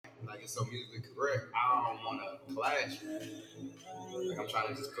like it's so musically correct. I don't want to clash. Like I'm trying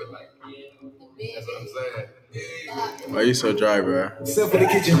to just put like that's what I'm saying. Why you so dry, bro? Except for the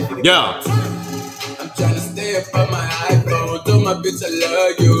kitchen. Yeah. I'm trying to stay up on my iPhone. Tell my bitch I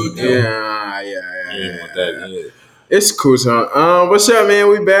love you. Yeah. It's cool, son. What's up, man?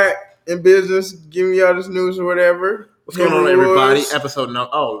 We back in business, giving y'all this news or whatever. What's going on, everybody?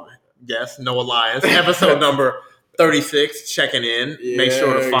 Noah Lyons. Episode number 36, checking in. Make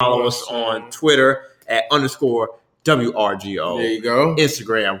sure to follow us on Twitter at _WRGO. There you go.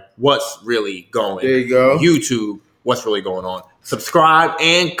 Instagram, what's really going. There you go. YouTube, what's really going on. Subscribe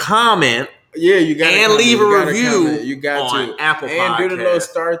and comment. Yeah, you got and leave a review. You got on to Apple and Podcast. do the little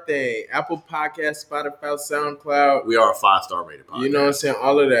star thing. Apple Podcast, Spotify, SoundCloud. We are a 5-star rated podcast. You know what I'm saying?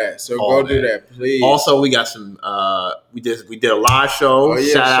 All of that. So go do that, please. Also, we got some. We did a live show. Oh,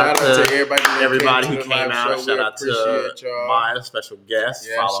 yeah. Shout out to everybody who came out. Shout out to Maya, special guest.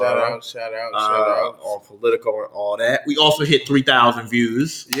 Yeah, shout out on Politico and all that. We also hit 3,000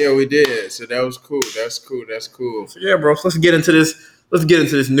 views. Yeah, we did. So that was cool. That's cool. So yeah, bro. So let's get into this. Let's get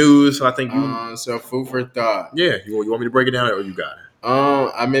into this news. So I think so food for thought. Yeah, you want me to break it down or you got it?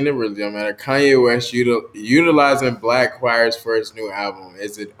 I mean, it really don't matter. Kanye West utilizing black choirs for his new album.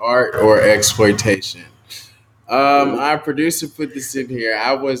 Is it art or exploitation? Our producer put this in here.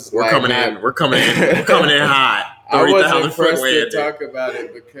 We're coming in hot. I wasn't impressed to talk about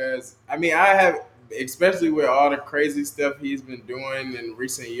it because I mean I have, especially with all the crazy stuff he's been doing in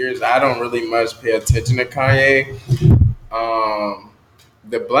recent years. I don't really much pay attention to Kanye.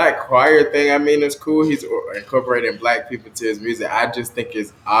 The black choir thing, I mean, is cool. He's incorporating black people to his music. I just think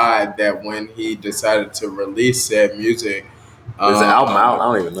it's odd that when he decided to release said music, is the album out? I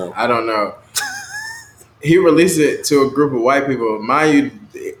don't even know. I don't know. He released it to a group of white people. Mind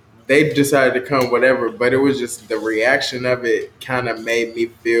you, they decided to come whatever, but it was just the reaction of it kind of made me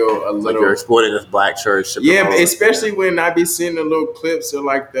feel a little. Like you're exploiting this black church. Yeah, especially when I be seeing the little clips of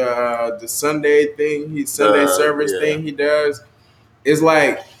like the Sunday thing, Sunday service thing he does. It's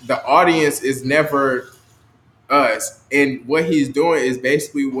like the audience is never us. And what he's doing is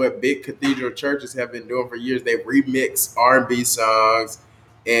basically what big cathedral churches have been doing for years. They remix R&B songs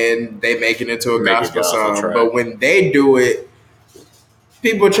and they make it into a gospel song. But when they do it,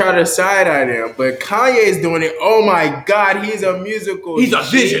 people try to side eye them. But Kanye's doing it. Oh my God, he's a musical. He's a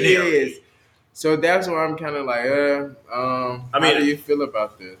visionary. So that's why I'm kind of like, how do you feel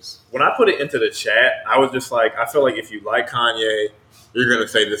about this? When I put it into the chat, I was just like, I feel like if you like Kanye, you're going to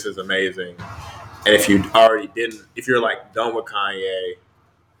say this is amazing. And if you already didn't, if you're like done with Kanye,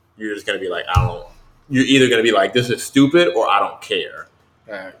 you're just going to be like, you're either going to be like, this is stupid or I don't care.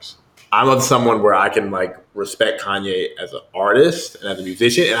 Thanks. I'm someone where I can like respect Kanye as an artist and as a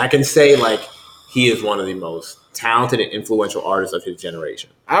musician. And I can say like, he is one of the most talented and influential artists of his generation.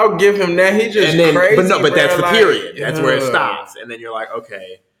 I'll give him that. He just crazy. But that's the period. That's where it stops. And then you're like,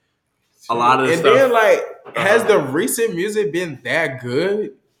 okay. A lot of this stuff. And then has the recent music been that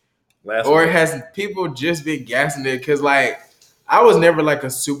good? Has people just been gassing it? Because I was never like a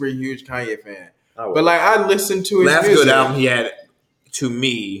super huge Kanye fan. But I listened to his last music. good album he had to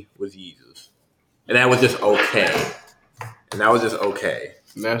me was Yeezus. And that was just okay.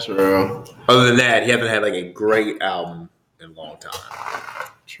 That's real. Other than that, he hasn't had like a great album in a long time.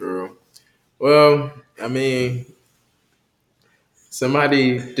 True. Well, I mean,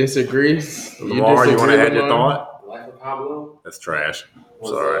 somebody disagrees. Lamar, you want to add your thought? Life of Pablo? That's trash.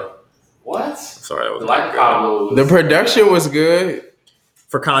 Sorry. What? Sorry, that was Life of Pablo. The production was good.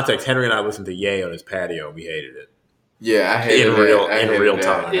 For context, Henry and I listened to Ye on his patio and we hated it. Yeah, I hated it. In real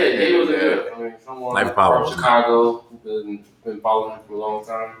time. Yeah, he was good. I mean, someone Life of Pablo from Chicago who's been following him for a long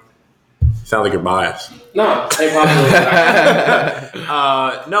time. Sounds like you're biased. No,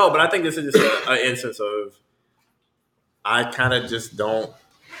 no, but I think this is just an instance of I kind of just don't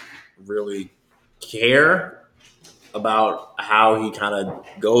really care about how he kind of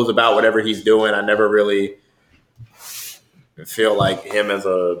goes about whatever he's doing. I never really feel like him as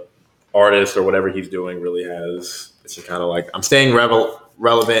a artist or whatever he's doing really has. It's just kind of like I'm staying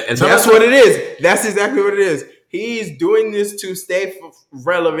relevant, and that's what it is. That's exactly what it is. He's doing this to stay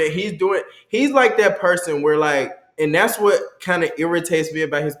relevant. He's like that person where and that's what kind of irritates me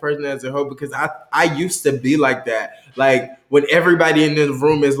about his person as a whole, because I used to be like that. Like when everybody in this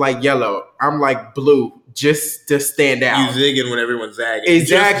room is like yellow, I'm like blue just to stand out. You zigging when everyone's zagging.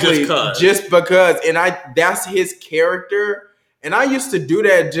 Exactly. Just because. And that's his character. And I used to do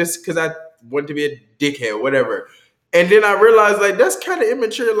that just because I wanted to be a dickhead, whatever. And then I realized that's kind of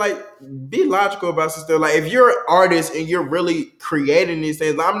immature. Be logical about some stuff. If you're an artist and you're really creating these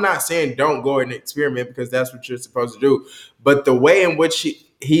things, I'm not saying don't go and experiment because that's what you're supposed to do. But the way in which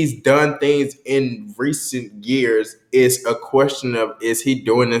he's done things in recent years. It's a question of, is he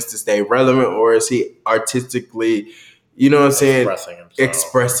doing this to stay relevant, or is he artistically, you know what I'm saying,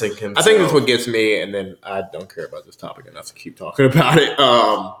 expressing himself? I think that's what gets me, and then I don't care about this topic enough to keep talking about it.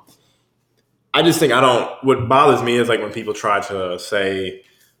 I just think what bothers me is like when people try to say,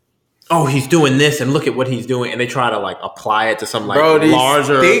 oh, he's doing this and look at what he's doing, and they try to like apply it to some like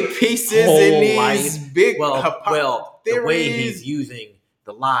larger big pieces in these big the way he's using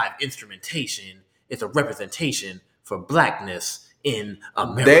the live instrumentation is a representation for blackness in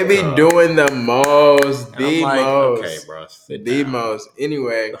America. They be doing the most, okay, bro, most.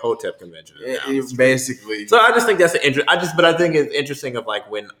 Anyway, the Hotep convention is basically. So I just think that's but I think it's interesting of like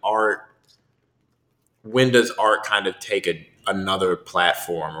when does art kind of take another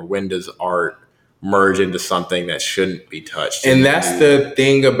platform, or when does art merge into something that shouldn't be touched? And that's the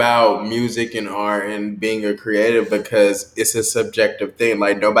thing about music and art and being a creative, because it's a subjective thing.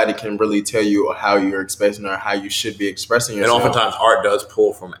 Like nobody can really tell you how you're expressing or how you should be expressing yourself. And oftentimes art does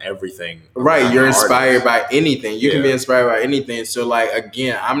pull from everything. Right. You're inspired by anything. You can be inspired by anything. So like,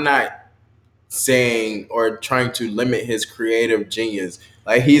 again, I'm not saying or trying to limit his creative genius.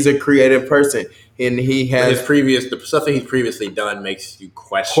 Like he's a creative person. And he has the stuff that he's previously done makes you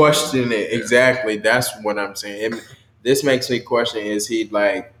question it. Yeah. Exactly. That's what I'm saying. This makes me question: is he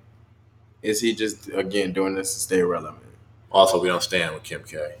just again doing this to stay relevant? Also, we don't stand with Kim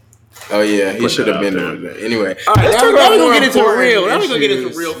K. Oh yeah, he should have been doing that. Anyway, all right, now we're gonna get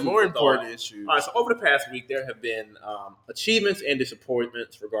into real more important issues. All right, so over the past week, there have been achievements and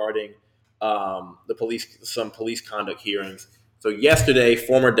disappointments regarding some police conduct hearings. So yesterday, today,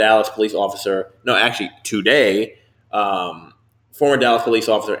 former Dallas police officer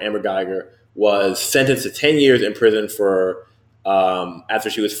Amber Geiger was sentenced to 10 years in prison for after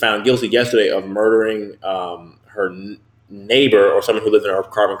she was found guilty yesterday of murdering her neighbor, or someone who lived in her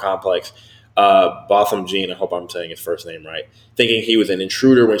apartment complex, Botham Jean, I hope I'm saying his first name right, thinking he was an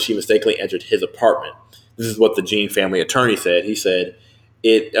intruder when she mistakenly entered his apartment. This is what the Jean family attorney said. He said,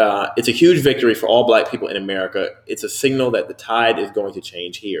 it's a huge victory for all black people in America. It's a signal that the tide is going to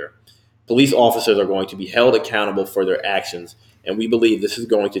change here. Police officers are going to be held accountable for their actions, and we believe this is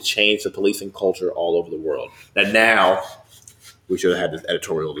going to change the policing culture all over the world. Now, we should have had this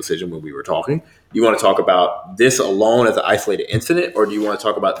editorial decision when we were talking. You want to talk about this alone as an isolated incident, or do you want to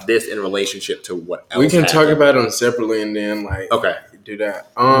talk about this in relationship to what else we can happened? Talk about them separately and then do that.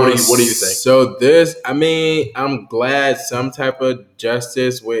 What do you think? So I'm glad some type of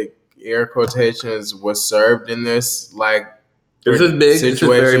justice with air quotations was served in this this is big situation. This is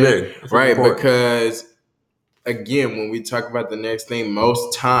very big. Right, important. Because again, when we talk about the next thing,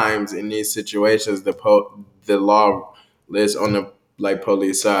 most times in these situations the law lives on the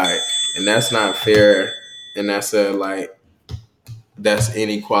police side, and that's not fair, and that's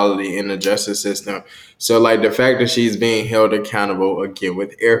inequality in the justice system. So the fact that she's being held accountable, again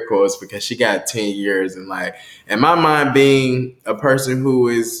with air quotes, because she got 10 years, and in my mind, being a person who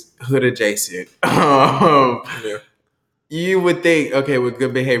is hood adjacent, you would think, okay, with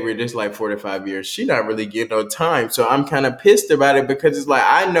good behavior, there's 45 years. She not really getting no time. So I'm kind of pissed about it, because it's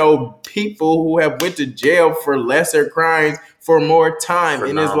I know people who have went to jail for lesser crimes for more time, for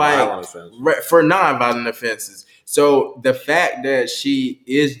nonviolent offenses. So the fact that she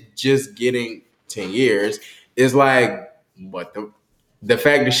is just getting 10 years is what the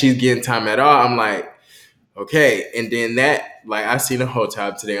fact that she's getting time at all, I'm okay. And then that, I seen a whole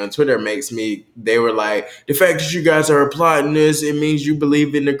time today on Twitter they were the fact that you guys are applauding this, it means you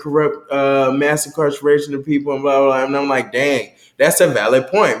believe in the corrupt mass incarceration of people and blah, blah, blah. And I'm dang, that's a valid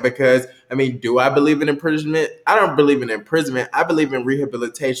point, because do I believe in imprisonment? I don't believe in imprisonment. I believe in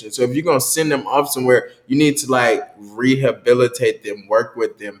rehabilitation. So if you're going to send them off somewhere, you need to rehabilitate them, work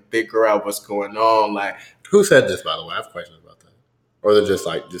with them, figure out what's going on. Who said this, by the way? I have questions about that. Or they're just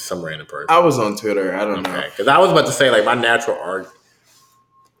some random person? I was on Twitter. I don't know. Because I was about to say my natural argument.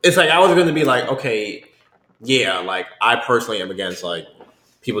 It's I was going to be okay, yeah, I personally am against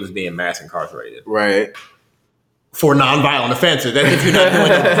people just being mass incarcerated. Right. For nonviolent offenses. That's if you're not doing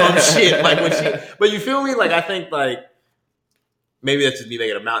no dumb shit. But you feel me? I think maybe that's just me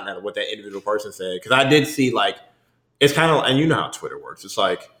making a mountain out of what that individual person said. Because I did see it's kind of, and you know how Twitter works. It's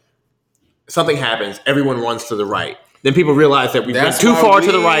something happens, everyone runs to the right. Then people realize that we went too far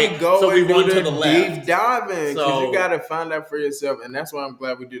to the right, so we run to the left. Deep diving, because you got to find out for yourself, and that's why I'm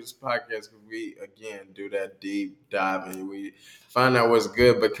glad we do this podcast, because we again do that deep diving. We find out what's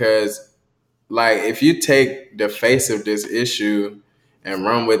good, because if you take the face of this issue and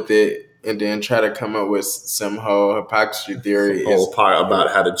run with it, and then try to come up with some whole hypocrisy theory, part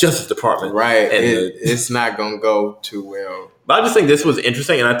about how the Justice Department, right? It's not gonna go too well. But I just think this was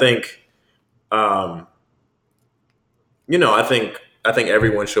interesting, and I think, I think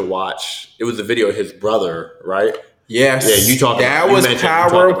everyone should watch. It was a video of his brother, right? Yes. Yeah, you talked that about was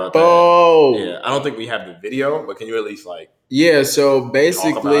powerful. Yeah, I don't think we have the video, but can you at least Yeah, so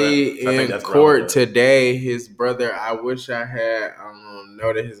basically I think in that's court relevant. today, his brother, I wish I had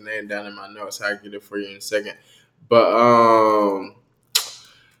noted his name down in my notes. I'll get it for you in a second. But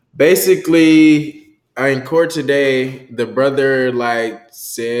basically in court today, the brother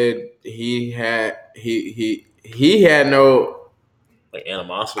said he had no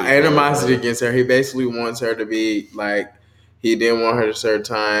animosity against her. He basically wants her to be he didn't want her to serve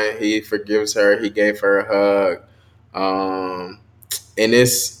time. He forgives her. He gave her a hug. And it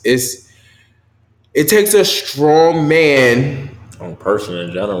takes a strong man. On person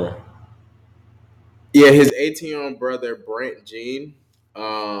in general. Yeah, his 18-year-old brother Brent Jean,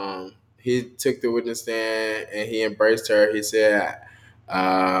 he took the witness stand and he embraced her. He said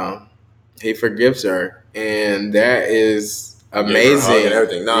he forgives her, and that is amazing. And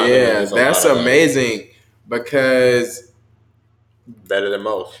everything. No, yeah, that's amazing because better than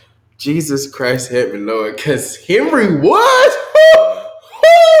most. Jesus Christ, help me, Lord, because Henry was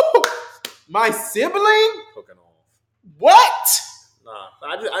my sibling. Cooking off. What? Nah,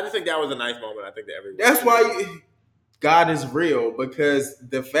 I just think that was a nice moment. I think that everyone. That's why God is real, because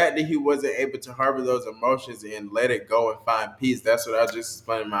the fact that he wasn't able to harbor those emotions and let it go and find peace. That's what I just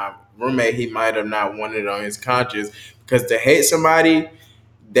explained to my roommate. He might have not wanted it on his conscience, because to hate somebody,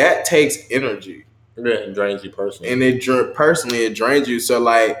 that takes energy. Yeah, it drains you personally. And it drains you. So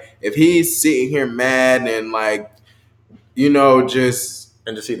if he's sitting here mad and just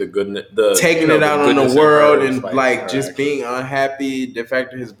and to see the goodness, taking it out on the world and just being unhappy, the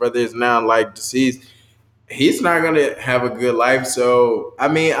fact that his brother is now deceased, he's not gonna have a good life. So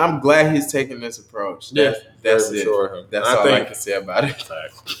I'm glad he's taking this approach. That's it. Sure. That's all I can say about it.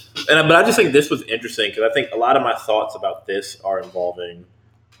 But I just think this was interesting because I think a lot of my thoughts about this are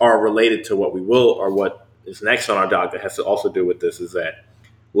related to what is next on our doc that has to also do with this. Is that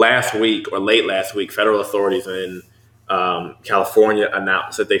late last week, federal authorities in California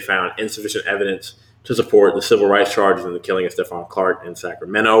announced that they found insufficient evidence to support the civil rights charges in the killing of Stephon Clark in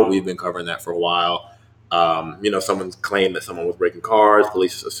Sacramento. We've been covering that for a while. Someone claimed that someone was breaking cars.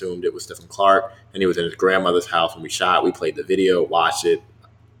 Police assumed it was Stephon Clark, and he was in his grandmother's house when we shot. We played the video, watched it.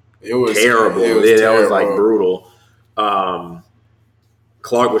 It was terrible. That was brutal.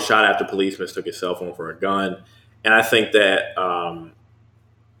 Clark was shot after police mistook his cell phone for a gun. And I think that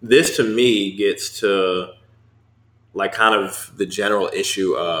this to me gets to kind of the general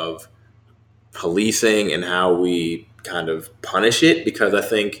issue of policing and how we kind of punish it, because I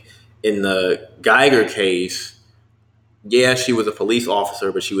think in the Geiger case, yeah, she was a police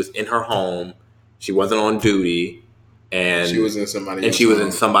officer, but she was in her home. She wasn't on duty, and she was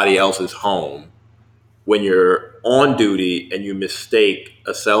in somebody else's home. When you're on duty and you mistake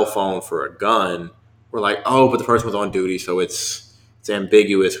a cell phone for a gun, we're like, oh, but the person was on duty, so it's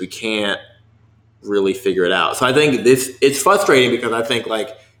ambiguous. We can't really figure it out. So I think it's frustrating because I think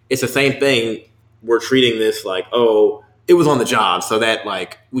it's the same thing. We're treating this oh, it was on the job, so that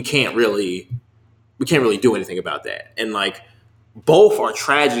we can't really do anything about that. And both are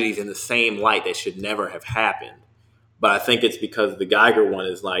tragedies in the same light that should never have happened. But I think it's because the Geiger one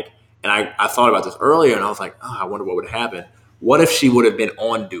is and I thought about this earlier, and I was like, oh, I wonder what would happen. What if she would have been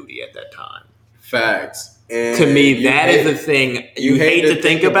on duty at that time? Facts. And to me, that is the thing. You hate to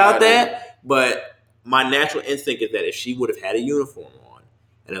think about that, but my natural instinct is that if she would have had a uniform on,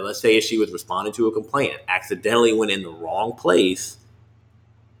 and then let's say if she was responding to a complaint and accidentally went in the wrong place,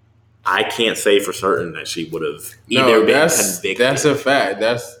 I can't say for certain that she would have either been convicted. That's a fact.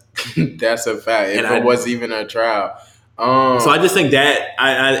 That's a fact. If it was even a trial. So I just think that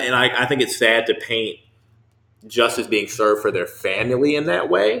I think it's sad to paint justice being served for their family in that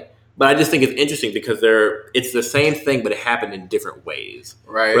way. But I just think it's interesting because it's the same thing, but it happened in different ways.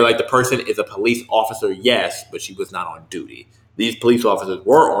 Right. Where the person is a police officer, yes, but she was not on duty. These police officers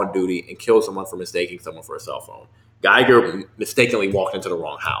were on duty and killed someone for mistaking someone for a cell phone. Geiger mistakenly walked into the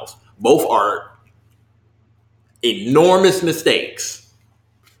wrong house. Both are enormous mistakes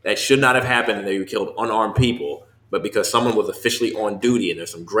that should not have happened, and they killed unarmed people. But because someone was officially on duty and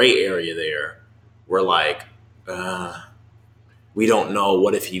there's some gray area there, we're we don't know.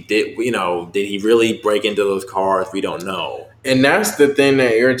 What if he did, did he really break into those cars? We don't know. And that's the thing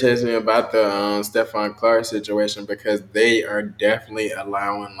that irritates me about the Stephon Clark situation, because they are definitely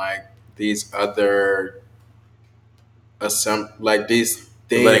allowing these other these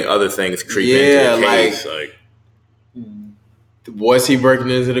things, letting other things creep into the case. Was he breaking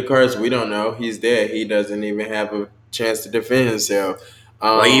into the cars? We don't know. He's dead. He doesn't even have chance to defend himself.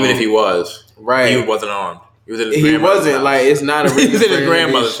 Like even if he was, right, he wasn't armed. He was in his he wasn't house. like it's not a reason he was in his for him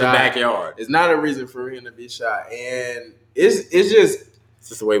grandmother's to be shot. backyard. It's not a reason for him to be shot, and it's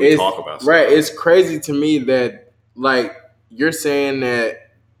just the way we talk about stuff. Right. It's crazy to me that like you're saying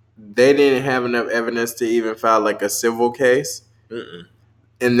that they didn't have enough evidence to even file like a civil case. Mm-mm.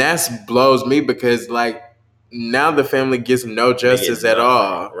 And that blows me because like now the family gets no justice at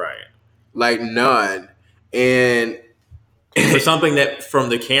all. Right. Like none. And for something that from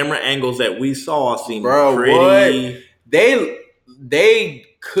the camera angles that we saw seemed pretty. What? They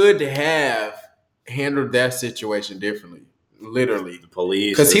could have handled that situation differently. Literally. The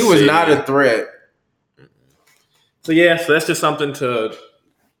police. Because he was not a threat. So that's just something to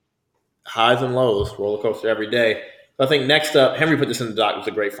highs and lows, roller coaster every day. So I think next up, Henry put this in the doc. It was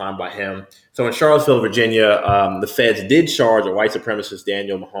a great find by him. So in Charlottesville, Virginia, the feds did charge a white supremacist,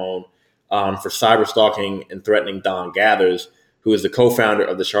 Daniel Mahone, for cyber stalking and threatening Don Gathers, who is the co-founder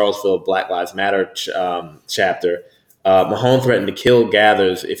of the Charlottesville Black Lives Matter chapter. Mahone threatened to kill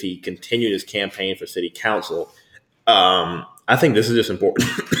Gathers if he continued his campaign for city council. I think this is just important.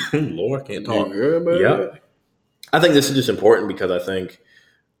 Lord, I can't talk. Yeah. I think this is just important because I think,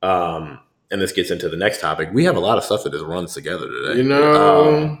 and this gets into the next topic, we have a lot of stuff that just runs together today.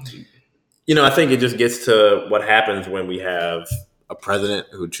 I think it just gets to what happens when we have a president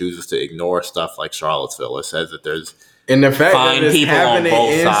who chooses to ignore stuff like Charlottesville. It says that there's and the fact that it's people happening on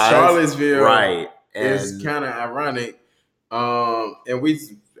both in sides, Charlottesville, right, is kind of ironic. And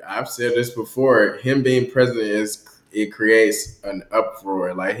I've said this before. Him being president it creates an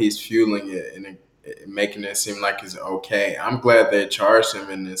uproar. Like he's fueling it and making it seem like it's okay. I'm glad they charged him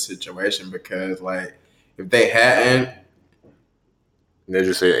in this situation because, like, if they hadn't, they're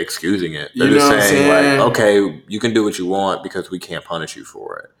just excusing it. They're just saying, like, okay, you can do what you want because we can't punish you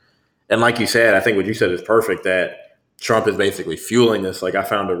for it. And like you said, I think what you said is perfect, that Trump is basically fueling this. Like I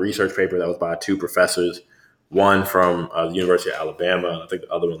found a research paper that was by two professors, one from the University of Alabama, I think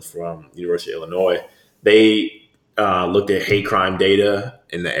the other one's from the University of Illinois. They looked at hate crime data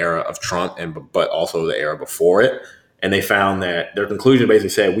in the era of Trump, but also the era before it. And they found that their conclusion basically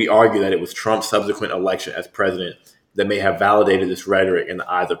said, we argue that it was Trump's subsequent election as president that may have validated this rhetoric in the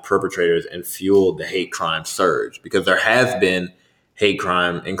eyes of perpetrators and fueled the hate crime surge. Because there has been hate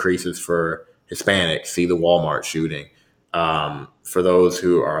crime increases for Hispanics, see the Walmart shooting. For those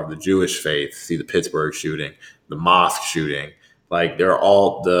who are of the Jewish faith, see the Pittsburgh shooting, the mosque shooting. Like they're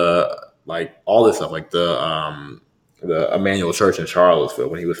all all this stuff, like the Emmanuel Church in Charlottesville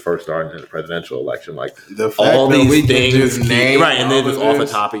when he was first starting in the presidential election. Like the fact all that these we things, can just name right, and they're just off the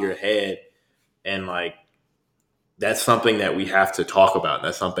this. top of your head, and like that's something that we have to talk about.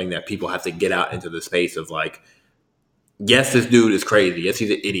 That's something that people have to get out into the space of like, yes, this dude is crazy. Yes, he's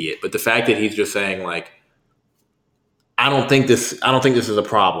an idiot. But the fact that he's just saying like, I don't think this is a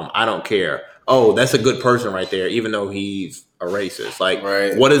problem. I don't care. Oh, that's a good person right there, even though he's a racist. Like,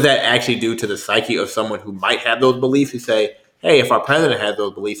 right. What does that actually do to the psyche of someone who might have those beliefs? Who say, hey, if our president has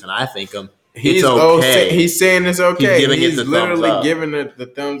those beliefs and I think them, it's okay. He's saying it's okay. He's literally giving it the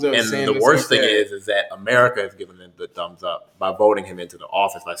thumbs up. And the worst thing is that America has given him the thumbs up by voting him into the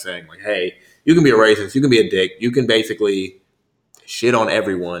office by saying, like, hey, you can be a racist, you can be a dick, you can basically shit on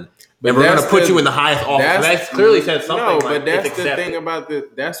everyone, and we're going to put you in the highest office. That clearly says something. No, but that's the thing about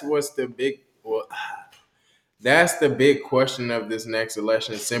that's what's the big. Well, that's the big question of this next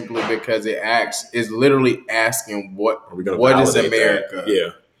election. Simply because is literally asking what is America? That? Yeah.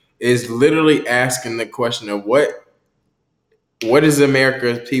 Is literally asking the question of what is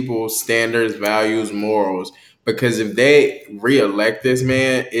America's people's standards, values, morals? Because if they reelect this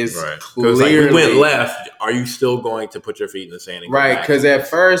man, it's clearly we went left. Are you still going to put your feet in the sand? And right? Because at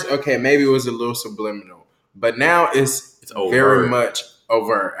first, okay, maybe it was a little subliminal, but now it's very much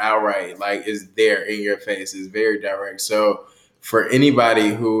overt, outright. Like it's there in your face. It's very direct. So for anybody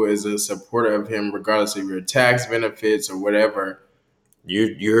who is a supporter of him, regardless of your tax benefits or whatever.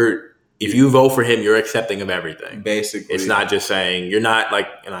 If you vote for him, you're accepting of everything. Basically, it's not just saying you're not like.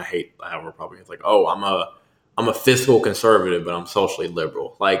 And I hate how Republicans like, oh, I'm a fiscal conservative, but I'm socially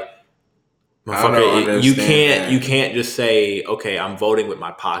liberal. Like, you can't just say, okay, I'm voting with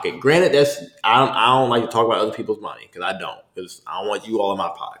my pocket. Granted, I don't like to talk about other people's money because I don't want you all in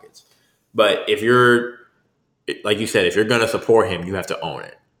my pockets. But if you're, like you said, if you're going to support him, you have to own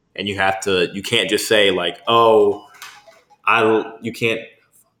it, and you can't just say like, oh. You can't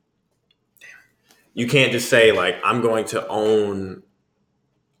just say like I'm going to own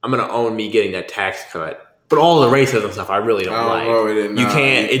me getting that tax cut, but all the racism stuff I really don't like. You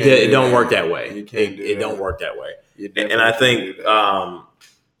can't. It don't work that way. It don't work that way. And I think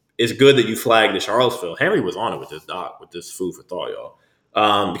it's good that you flagged the Charlottesville. Henry was on it with this doc, with this food for thought,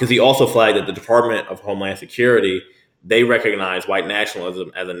 y'all. Because he also flagged that the Department of Homeland Security, they recognize white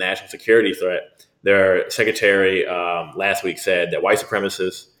nationalism as a national security threat. Their secretary last week said that white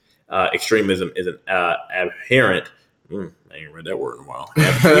supremacist extremism is an adherent. I ain't read that word in a while.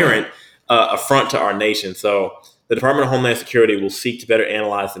 Adherent affront to our nation. So the Department of Homeland Security will seek to better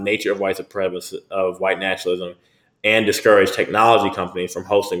analyze the nature of white supremacy, of white nationalism, and discourage technology companies from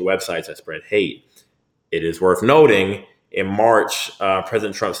hosting websites that spread hate. It is worth noting, in March,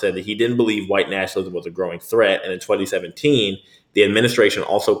 President Trump said that he didn't believe white nationalism was a growing threat. And in 2017, the administration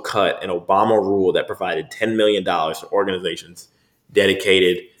also cut an Obama rule that provided $10 million to organizations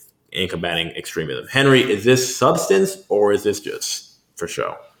dedicated in combating extremism. Henry, is this substance or is this just for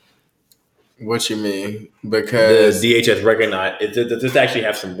show? What you mean? Because the DHS recognize, does this actually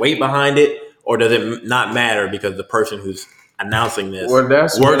have some weight behind it, or does it not matter because the person who's announcing this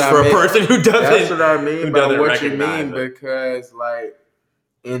works for a person who doesn't? That's what I mean by what you mean. It. Because, like,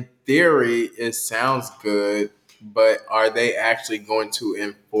 in theory, it sounds good, but are they actually going to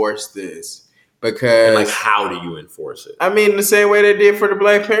enforce this? Because, and like, how do you enforce it? I mean, the same way they did for the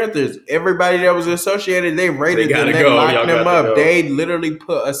Black Panthers. Everybody that was associated, they raided them, they locked them up. They literally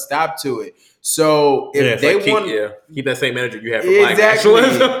put a stop to it. So if they want, keep that same energy you have for Black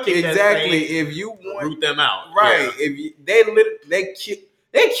nationalism. Exactly. If you want, root them out, right? Yeah. If you,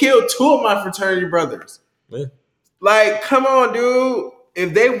 they killed two of my fraternity brothers. Yeah. Like, come on, dude.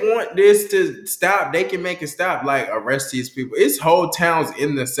 If they want this to stop, they can make it stop. Like, arrest these people. It's whole towns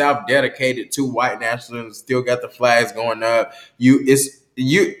in the South dedicated to white nationalism. Still got the flags going up.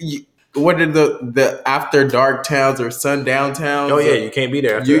 What are the after dark towns or sundown towns? Oh yeah, you can't be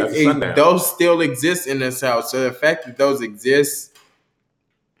there after sundown. Those still exist in the South. So the fact that those exist,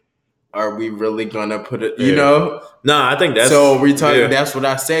 are we really gonna put it? You know? No, I think that's so. We talking. Yeah. That's what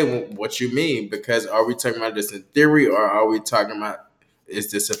I say. What you mean? Because are we talking about this in theory, or are we talking about? Is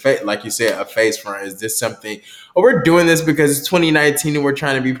this a face, like you said, a face front? Is this something? Oh, we're doing this because it's 2019 and we're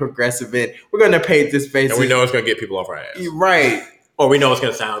trying to be progressive and we're going to paint this face. And we know it's going to get people off our ass. Right. Or we know it's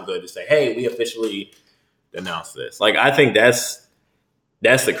going to sound good to say, hey, we officially announced this. Like, I think that's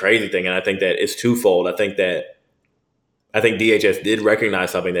the crazy thing. And I think that it's twofold. I think DHS did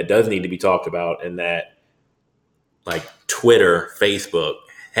recognize something that does need to be talked about, and that, like, Twitter, Facebook,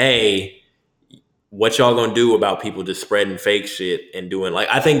 hey, what y'all gonna do about people just spreading fake shit and doing, like,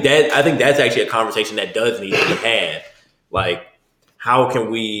 I think that's actually a conversation that does need to be had. Like, how can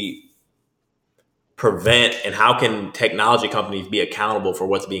we prevent, and how can technology companies be accountable for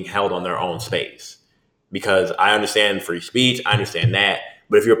what's being held on their own space? Because I understand free speech, I understand that,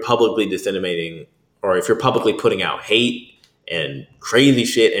 but if you're publicly disseminating, or if you're publicly putting out hate and crazy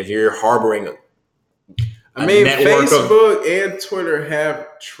shit, if you're harboring Facebook and Twitter have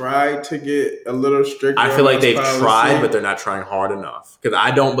tried to get a little stricter. I feel like they've tried, but they're not trying hard enough. Because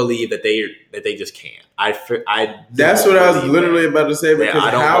I don't believe that they just can't. That's what I was literally about to say. Because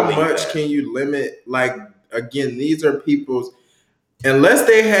how much can you limit? Like, again, these are people's. Unless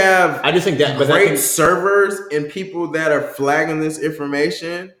they have, I just think that great servers and people that are flagging this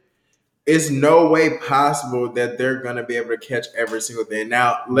information, it's no way possible that they're going to be able to catch every single thing.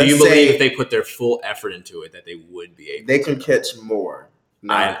 Now, let's do you believe if they put their full effort into it that they would be able? They can catch more.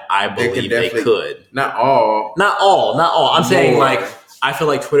 I believe they could. Not all. I'm saying, like, I feel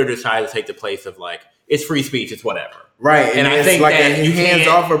like Twitter decided to take the place of, like, it's free speech, it's whatever. Right, and I think like a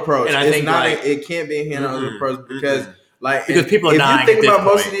hands-off approach. And I think it can't be a hands-off approach because. Because people are dying. If you think about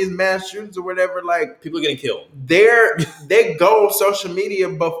most of these mass shootings or whatever, like, people are getting killed. They go on social media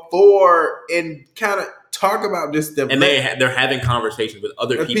before and kind of talk about this stuff, and they're having conversations with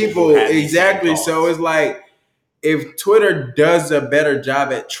other people. Exactly. So it's like, if Twitter does a better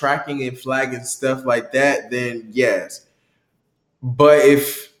job at tracking and flagging stuff like that, then yes. But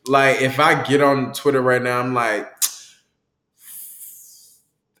if I get on Twitter right now, I'm like,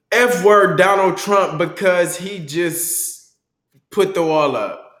 F word Donald Trump because he just put the wall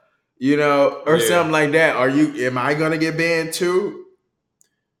up, or something like that. Am I gonna get banned too?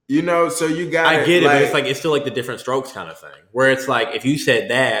 So you got. I get it, but it's still like the different strokes kind of thing. Where it's like, if you said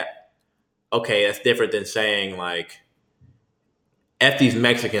that, okay, that's different than saying, like, F these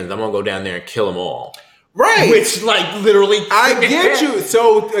Mexicans, I'm gonna go down there and kill them all. Right. Which, like, literally. I get you.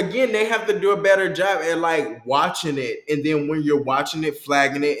 So, again, they have to do a better job at, like, watching it. And then when you're watching it,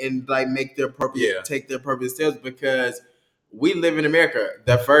 flagging it, and, like, take the appropriate steps. Because we live in America.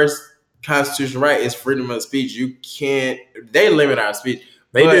 The first constitutional right is freedom of speech. They limit our speech.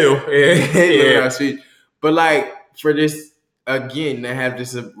 They do. They limit our speech. But, like, for this, again, they have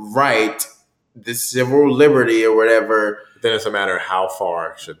this right. the civil liberty or whatever. Then it's a matter of how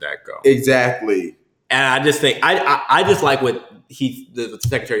far should that go. Exactly. And I just think I just like what the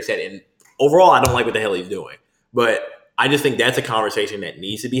secretary said. And overall, I don't like what the hell he's doing. But I just think that's a conversation that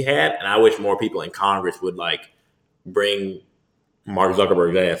needs to be had. And I wish more people in Congress would like bring Mark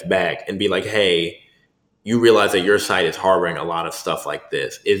Zuckerberg's ass back and be like, hey, you realize that your site is harboring a lot of stuff like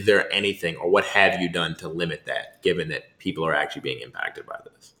this. Is there anything, or what have you done to limit that, given that people are actually being impacted by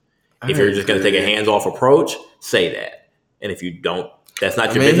this? If you're just going to take a hands-off approach, say that. And if you don't, that's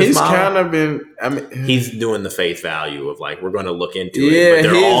not your business model. He's kind of been. He's doing the face value of like, we're going to look into it.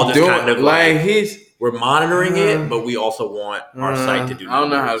 But they're all just kind of like we're monitoring it, but we also want our site to do. I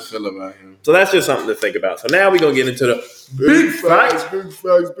don't know how to feel about him. So that's just something to think about. So now we're going to get into the big facts. Big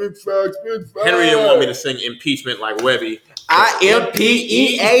facts. Big facts. Big facts. Henry didn't want me to sing impeachment like Webby. IMPEACHMENT.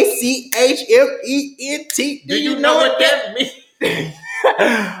 Do you know what that means?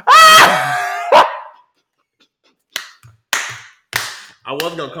 I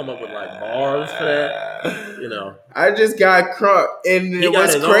was gonna come up with like bars for that, you know. I just got crunk, and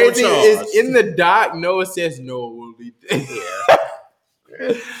what's crazy is in the doc. Noah says Noah will be there.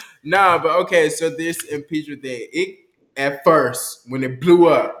 Yeah. Nah, but okay. So this impeachment thing, it at first when it blew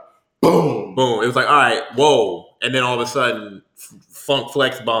up, boom. It was like, all right, whoa, and then all of a sudden, funk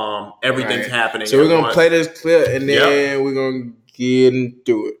flex bomb. Everything's happening. So we're gonna play this clip, and then we're gonna get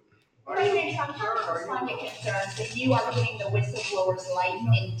into it. President Trump has responded to concerns that you are putting the whistleblower's life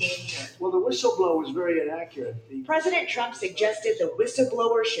in danger. Well, the whistleblower was very inaccurate. President Trump suggested the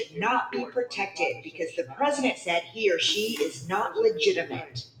whistleblower should not be protected because the president said he or she is not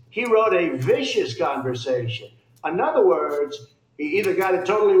legitimate. He wrote a vicious conversation. In other words, he either got it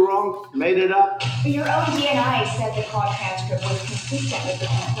totally wrong, made it up. Your own DNI said the call transcript was consistent with the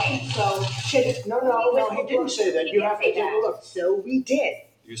complaint, so should... No, he didn't say that. You have to take a look. So we did.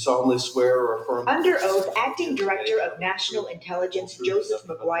 You solemnly swear or affirm? Under oath, Acting Director of National Intelligence Joseph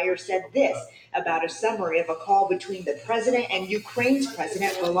McGuire said this about a summary of a call between the president and Ukraine's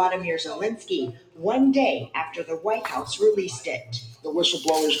President Volodymyr Zelensky 1 day after the White House released it. The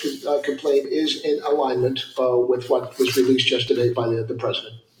whistleblower's complaint is in alignment with what was released yesterday by the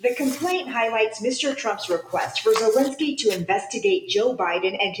president. The complaint highlights Mr. Trump's request for Zelensky to investigate Joe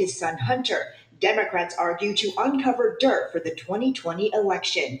Biden and his son Hunter. Democrats argue to uncover dirt for the 2020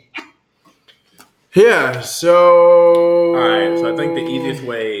 election. Yeah, so... All right, so I think the easiest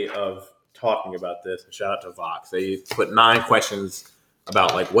way of talking about this, and shout out to Vox, they put 9 questions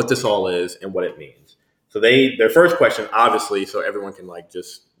about like what this all is and what it means. So their first question, obviously, so everyone can like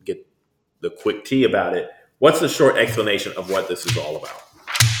just get the quick tea about it. What's the short explanation of what this is all about?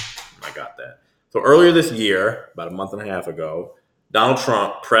 I got that. So earlier this year, about a month and a half ago, Donald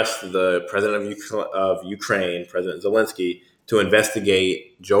Trump pressed the president of Ukraine, President Zelensky, to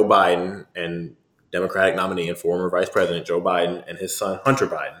investigate Joe Biden and Democratic nominee and former Vice President Joe Biden and his son Hunter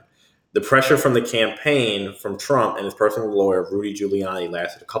Biden. The pressure from the campaign from Trump and his personal lawyer, Rudy Giuliani,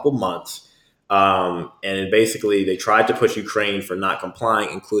 lasted a couple months. And basically, they tried to push Ukraine for not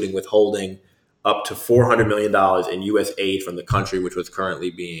complying, including withholding up to $400 million in U.S. aid from the country, which a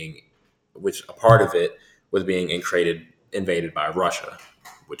part of it was being invaded by Russia,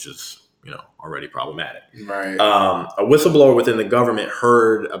 which is, already problematic. Right. A whistleblower within the government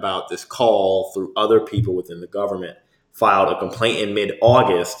heard about this call through other people within the government, filed a complaint in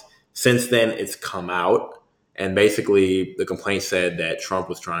mid-August. Since then, it's come out. And basically, the complaint said that Trump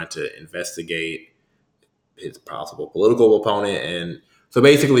was trying to investigate his possible political opponent. And so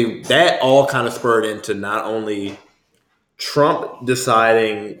basically, that all kind of spurred into not only Trump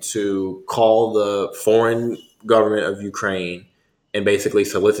deciding to call the foreign government of Ukraine and basically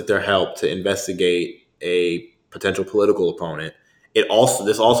solicit their help to investigate a potential political opponent.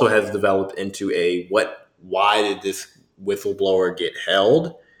 This also has developed into why did this whistleblower get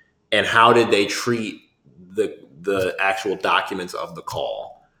held, and how did they treat the actual documents of the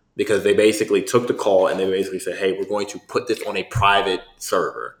call? Because they basically took the call and they basically said, hey, we're going to put this on a private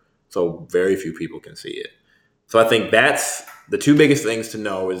server so very few people can see it. So I think that's the 2 biggest things to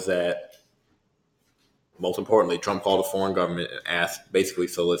know is that, most importantly, Trump called a foreign government and basically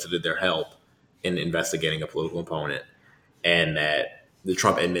solicited their help in investigating a political opponent, and that the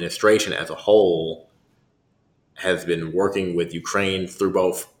Trump administration as a whole has been working with Ukraine through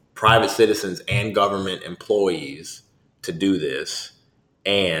both private citizens and government employees to do this,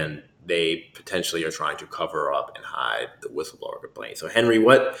 and they potentially are trying to cover up and hide the whistleblower complaint. So, Henry,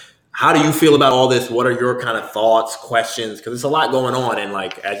 how do you feel about all this? What are your kind of thoughts, questions? Because there's a lot going on, and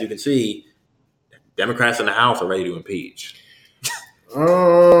as you can see, Democrats in the House are ready to impeach.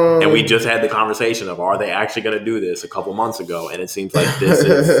 And And we just had the conversation of, are they actually going to do this a couple months ago? And it seems like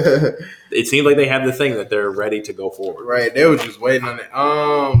it seems like they have the thing that they're ready to go forward. Right. They were just waiting on it.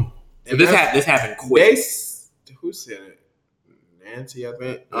 And this happened quick. Who said it? Nancy, I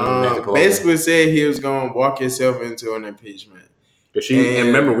think. Nancy Pelosi. Basically said he was going to walk himself into an impeachment. And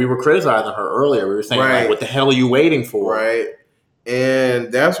remember, we were criticizing her earlier. We were saying, like, what the hell are you waiting for? Right.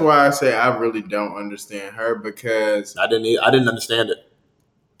 And that's why I say I really don't understand her, because I didn't understand it.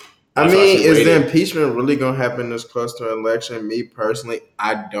 I mean, is the impeachment really going to happen this close to an election? Me personally,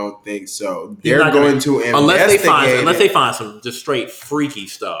 I don't think so. They're going to investigate unless they find some just straight freaky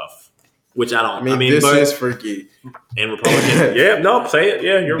stuff, which I don't. This is freaky. And Republicans, say it.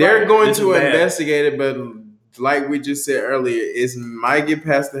 Yeah, you're right. They're going to investigate it, but like we just said earlier, it might get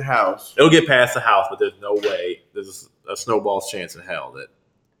past the House. It'll get past the House, but there's no way. There's a snowball's chance in hell that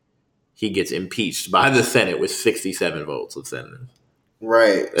he gets impeached by the Senate with 67 votes of senators.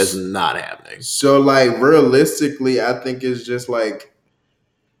 Right. That's not happening. So, like, realistically, I think it's just like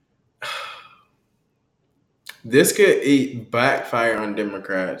this could backfire on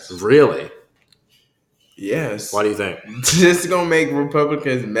Democrats. Really? Yes. Why do you think? This is going to make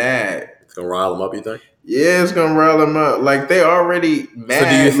Republicans mad. It's going to rile them up, you think? Yeah, it's going to rile them up. Like, they already mad. So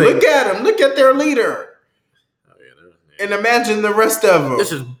do you think, look at them. Look at their leader. And imagine the rest of them.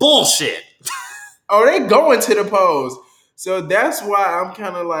 This is bullshit. They going to the polls. So that's why I'm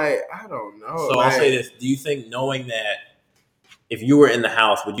kind of like, I don't know. So I'll say this. Do you think, knowing that, if you were in the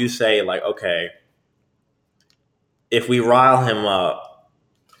House, would you say, like, okay, if we rile him up,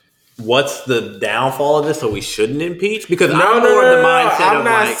 what's the downfall of this? So we shouldn't impeach? Because I'm more in the mindset I'm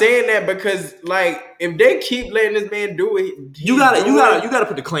not saying that, because, like, if they keep letting this man do it, you gotta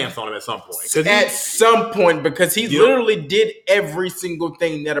put the clamps on him at some point. At some point, because he literally did every single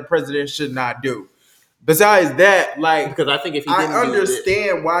thing that a president should not do. Besides that, like, because I think if he didn't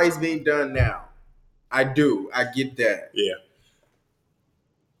understand why it's being done now. I do. I get that. Yeah.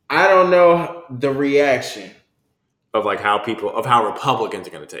 I don't know the reaction of how Republicans are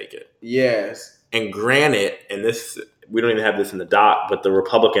going to take it. Yes. And granted, and this, we don't even have this in the doc, but the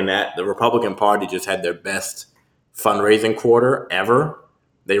Republican Party just had their best fundraising quarter ever.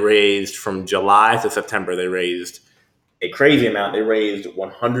 They raised, from July to September, they raised a crazy amount. They raised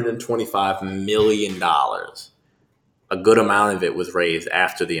 $125 million. A good amount of it was raised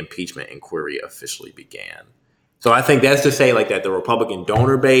after the impeachment inquiry officially began. So I think that's to say, like, that the Republican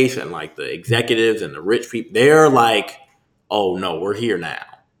donor base and, like, the executives and the rich people, they're like, oh no, we're here now.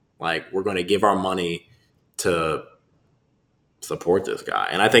 Like, we're going to give our money to support this guy.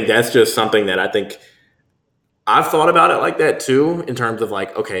 And I think that's just something that I think I've thought about it like that too, in terms of,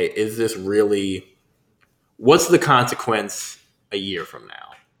 like, okay, is this really, what's the consequence a year from now?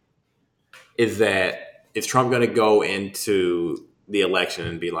 Is Trump going to go into the election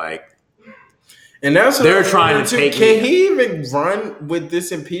and be like, and that's what they're trying to take? Can he even run with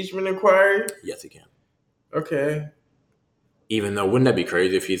this impeachment inquiry? Yes, he can. Okay. Even though, wouldn't that be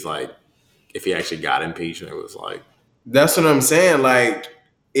crazy if he actually got impeached and it was like, that's what I'm saying. Like,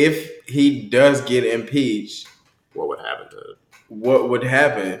 if he does get impeached, what would happen to it? What would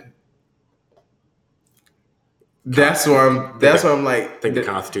happen? That's why I'm like, I think the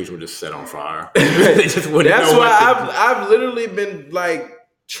Constitution would just set on fire. They just wouldn't. That's why I've literally been, like,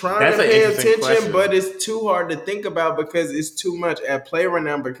 trying to pay attention, but it's too hard to think about because it's too much at play right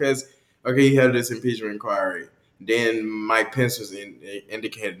now. Because, okay, you have this impeachment inquiry, then Mike Pence was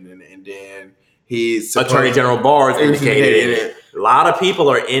indicated in it, and then he's Attorney General Barr is indicated in it. A lot of people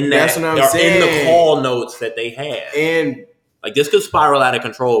are in that. That's what I'm saying. In the call notes that they have, and like, this could spiral out of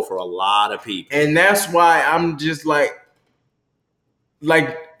control for a lot of people. And that's why I'm just like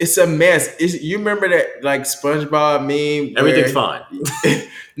it's a mess. You remember that, like, SpongeBob meme? Everything's fine.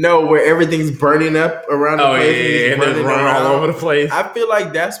 No, where everything's burning up around the place. Yeah, and then running all over the place. I feel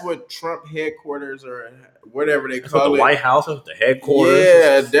like that's what Trump headquarters or whatever they call it. The White House is the headquarters.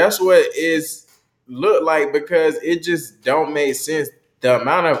 Yeah, that's what it's look like, because it just don't make sense. The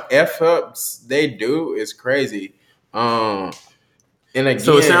amount of F-ups they do is crazy. And again,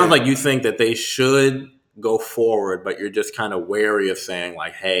 so it sounds like you think that they should go forward, but you're just kind of wary of saying,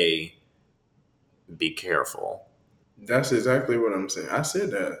 like, hey, be careful. That's exactly what I'm saying. I said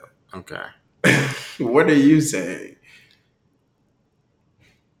that. Okay. What are you saying?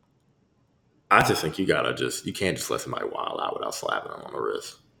 I just think you can't just let somebody wild out without slapping them on the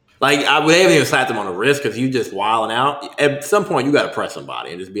wrist. Like, they haven't even slapped them on the wrist because you just wilding out. At some point, you got to press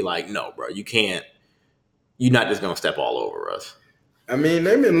somebody and just be like, no, bro, you can't. You're not just going to step all over us. I mean,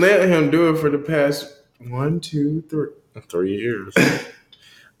 they've been letting him do it for the past 3 years.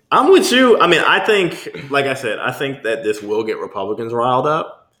 I'm with you. I mean, I think, like I said, I think that this will get Republicans riled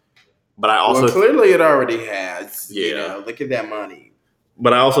up. But I also clearly it already has. Yeah. You know, look at that money.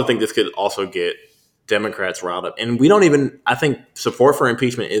 But I also think this could also get Democrats riled up. And we don't even, I think support for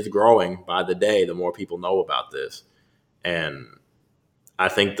impeachment is growing by the day, the more people know about this. And I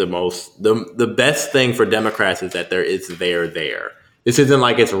think the best thing for Democrats is that there. This isn't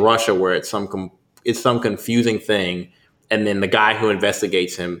like it's Russia where it's some confusing thing. And then the guy who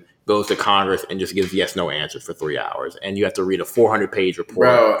investigates him goes to Congress and just gives yes, no answers for 3 hours. And you have to read a 400-page report.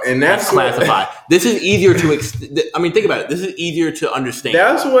 Bro, and that's classified. This is easier to, think about it. This is easier to understand.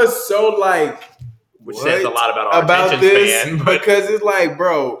 That's what's so like, which says a lot about our attention span. Because it's like,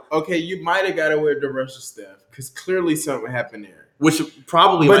 bro, okay, you might have got away with the Russia stuff because clearly something happened there. Which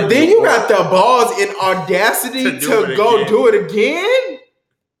probably, but then you got the balls and audacity to go do it again.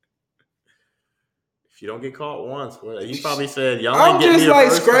 If you don't get caught once, he probably said, "Y'all." I'm just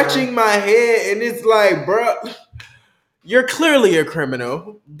like scratching my head, and it's like, bro, you're clearly a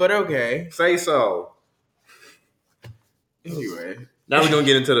criminal. But okay, say so. Anyway, now we're gonna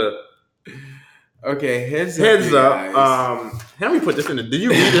get into the. Okay, heads up. Let me put this in. Did you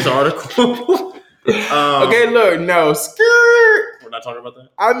read this article? Okay, look, no, skirt. We're not talking about that.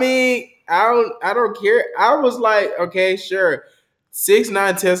 I mean, I don't care. I was like, okay, sure.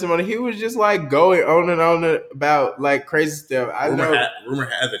 6ix9ine testimony. He was just like going on and on about like crazy stuff. Rumor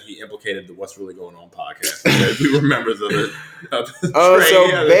has it he implicated the "What's Really Going On" podcast. If you remember the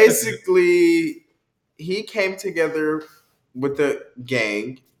so basically, he came together with the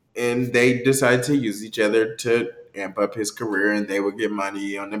gang, and they decided to use each other to amp up his career, and they would get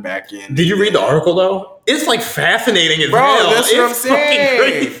money on the back end. Did you read the article though? It's like fascinating as bro. Hell. That's what I'm saying.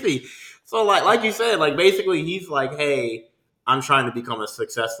 Crazy. So like you said, like basically he's like, hey, I'm trying to become a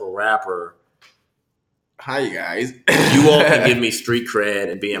successful rapper. Hi, you guys. You all can give me street cred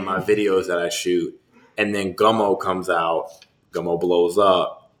and be in my videos that I shoot. And then Gummo comes out. Gummo blows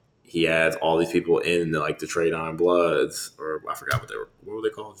up. He has all these people in the Trey 9 Bloods, or I forgot what were they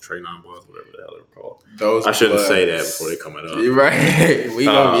called? The Trey 9 Bloods, whatever the hell they were called. Those I shouldn't bloods. say that before they come up. You're right. We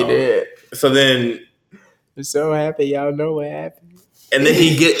gonna be dead. So then, I'm so happy y'all know what happened. And then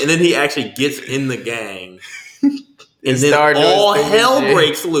he actually gets in the gang. And then all hell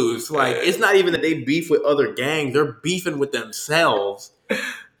breaks loose. Like, it's not even that they beef with other gangs. They're beefing with themselves.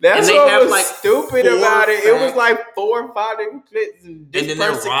 That's what was stupid about it. It was like 4 or 5 different clips. And this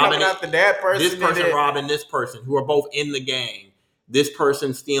person coming after that person. This person robbing this person, who are both in the gang. This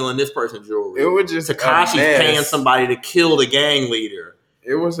person stealing this person's jewelry. It was just Tekashi's paying somebody to kill the gang leader.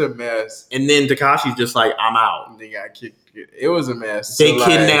 It was a mess. And then Tekashi's just like, I'm out. And they got kicked. It was a mess. They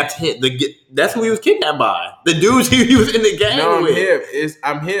kidnapped him. That's who he was kidnapped by. The dudes he was in the gang with.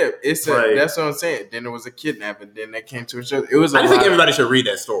 I'm hip. That's what I'm saying. Then it was a kidnapping. Then they came to each other. It was. I just think everybody should read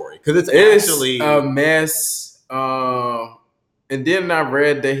that story because it's actually a mess. And then I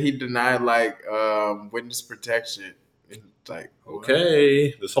read that he denied witness protection. Like,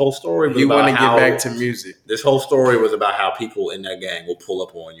 okay, this whole story was he about want to get back to music. This whole story was about how people in that gang will pull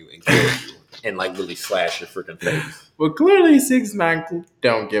up on you and kill you and really slash your freaking face. Well, clearly 6ix9ine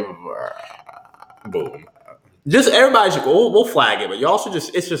don't give a boom. Just everybody should go. We'll flag it, but y'all should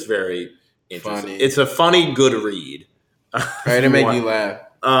just. It's just very interesting. Funny. It's a funny, good read. Right to make you laugh.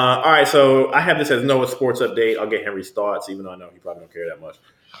 All right, so I have this as Noah's sports update. I'll get Henry's thoughts, even though I know he probably don't care that much.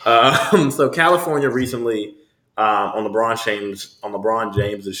 So California recently. On LeBron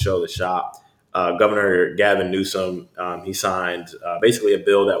James' show, The Shop, Governor Gavin Newsom, he signed basically a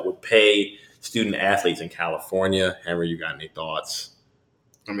bill that would pay student athletes in California. Henry, you got any thoughts?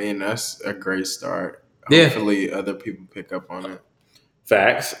 I mean, that's a great start. Yeah. Hopefully other people pick up on it.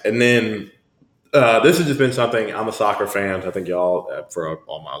 Facts. And then this has just been something, I'm a soccer fan. I think y'all, for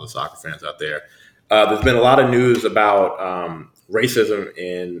all my other soccer fans out there, there's been a lot of news about racism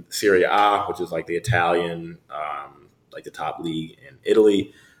in Serie A, which is like the Italian, like the top league in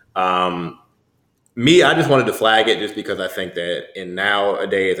Italy. I just wanted to flag it just because I think that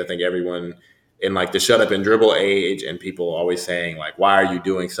nowadays, I think everyone in like the shut up and dribble age and people always saying like, why are you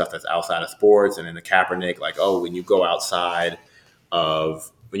doing stuff that's outside of sports? And in the Kaepernick, like, oh, when you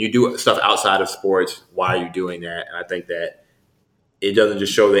do stuff outside of sports, why are you doing that? And I think that it doesn't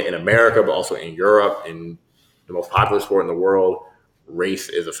just show that in America, but also in Europe, in the most popular sport in the world, race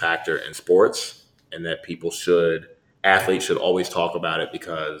is a factor in sports, and that athletes should always talk about it,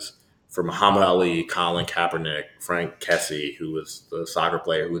 because for Muhammad Ali, Colin Kaepernick, Frank Kessie, who was the soccer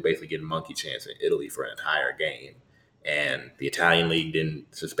player who was basically getting monkey chance in Italy for an entire game, and the Italian league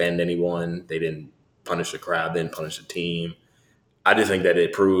didn't suspend anyone, they didn't punish the crowd, didn't punish the team. I just think that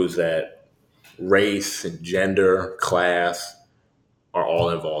it proves that race and gender, class are all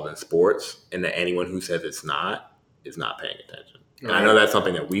involved in sports, and that anyone who says it's not is not paying attention. And I know that's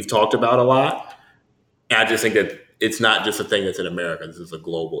something that we've talked about a lot. And I just think that it's not just a thing that's in America. This is a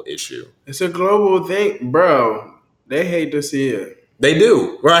global issue. It's a global thing, bro. They hate to see it. They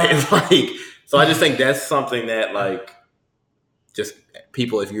do, right? It's like, so I just think that's something that, like, just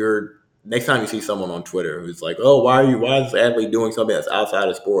people, if you're, next time you see someone on Twitter who's like, oh, why is this athlete doing something that's outside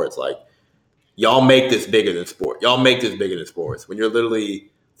of sports? Like, y'all make this bigger than sport. Y'all make this bigger than sports. When you're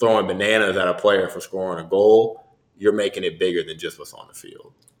literally throwing bananas at a player for scoring a goal, you're making it bigger than just what's on the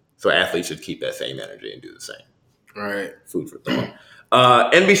field. So athletes should keep that same energy and do the same. Right. Food for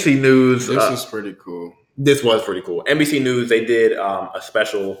thought. NBC News. This is pretty cool. This was pretty cool. NBC News, they did a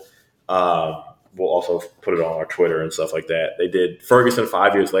special. We'll also put it on our Twitter and stuff like that. They did Ferguson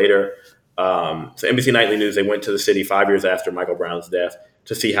 5 years later. So NBC Nightly News, they went to the city 5 years after Michael Brown's death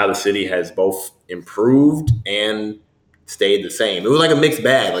to see how the city has both improved and stayed the same. It was like a mixed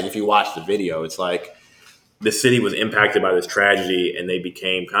bag. Like if you watch the video, it's like the city was impacted by this tragedy and they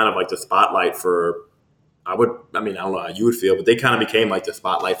became kind of like the spotlight for, I don't know how you would feel, but they kind of became like the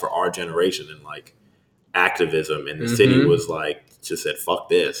spotlight for our generation and like activism. And the city was like, just said, fuck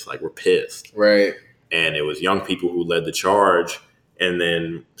this. Like, we're pissed. Right. And it was young people who led the charge. And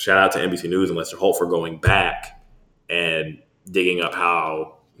then shout out to NBC News and Lester Holt for going back and digging up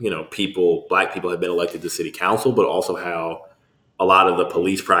how, black people have been elected to city council, but also how a lot of the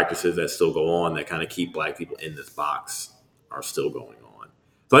police practices that still go on that kind of keep black people in this box are still going on.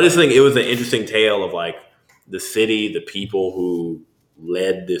 So I just think it was an interesting tale of like the city, the people who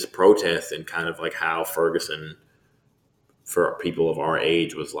led this protest and kind of like how Ferguson, for people of our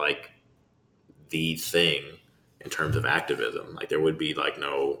age, was like the thing in terms of activism. Like there would be like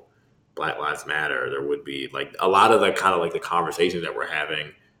no Black Lives Matter. There would be like a lot of the kind of like the conversations that we're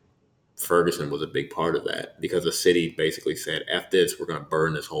having. Ferguson was a big part of that because the city basically said, F this, we're going to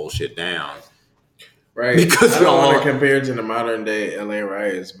burn this whole shit down. Right. Because I don't want to compare it to the modern day LA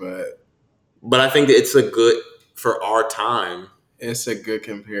riots, but I think that it's a good, for our time. It's a good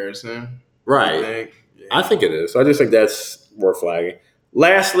comparison. Right. I think it is. So I just think that's worth flagging.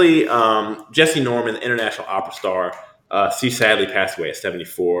 Lastly, Jessie Norman, the international opera star, she sadly passed away at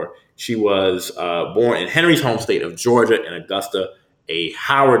 74. She was born in Henry's home state of Georgia in Augusta, a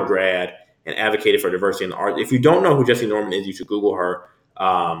Howard grad, and advocated for diversity in the arts. If you don't know who Jessie Norman is, you should Google her.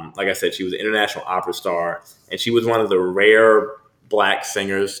 Like I said, she was an international opera star, and she was one of the rare black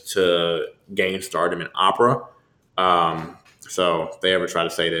singers to gain stardom in opera. So if they ever try to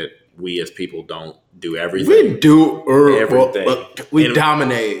say that we as people don't do everything, we do everything. We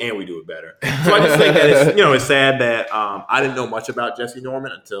dominate, and we do it better. So I just think that it's sad that I didn't know much about Jessie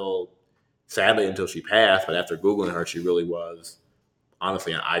Norman until she passed. But after Googling her, she really was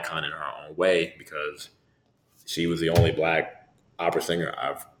honestly an icon in her own way because she was the only black opera singer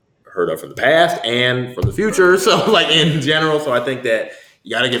I've heard of from the past and from the future. So like in general, so I think that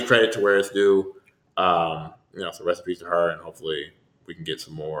you got to give credit to where it's due. So rest in peace to her, and hopefully we can get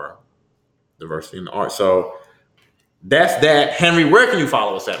some more diversity in the art. So that's that. Henry, where can you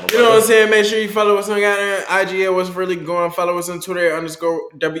follow us at, my brother? You know what I'm saying? Make sure you follow us on IG at What's Really Going. Follow us on Twitter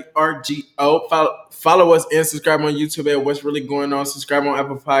 _WRGO. Follow us and subscribe on YouTube at What's Really Going On. Subscribe on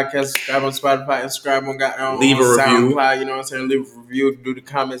Apple Podcasts, subscribe on Spotify, and subscribe on leave a review. SoundCloud, you know what I'm saying? Leave a review, do the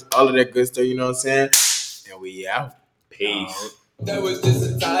comments, all of that good stuff, you know what I'm saying? And we out. Peace. That was just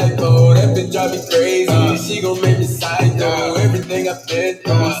a typo. That bitch drive me crazy. She gon' make me psycho. Everything I've been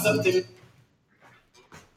through, something.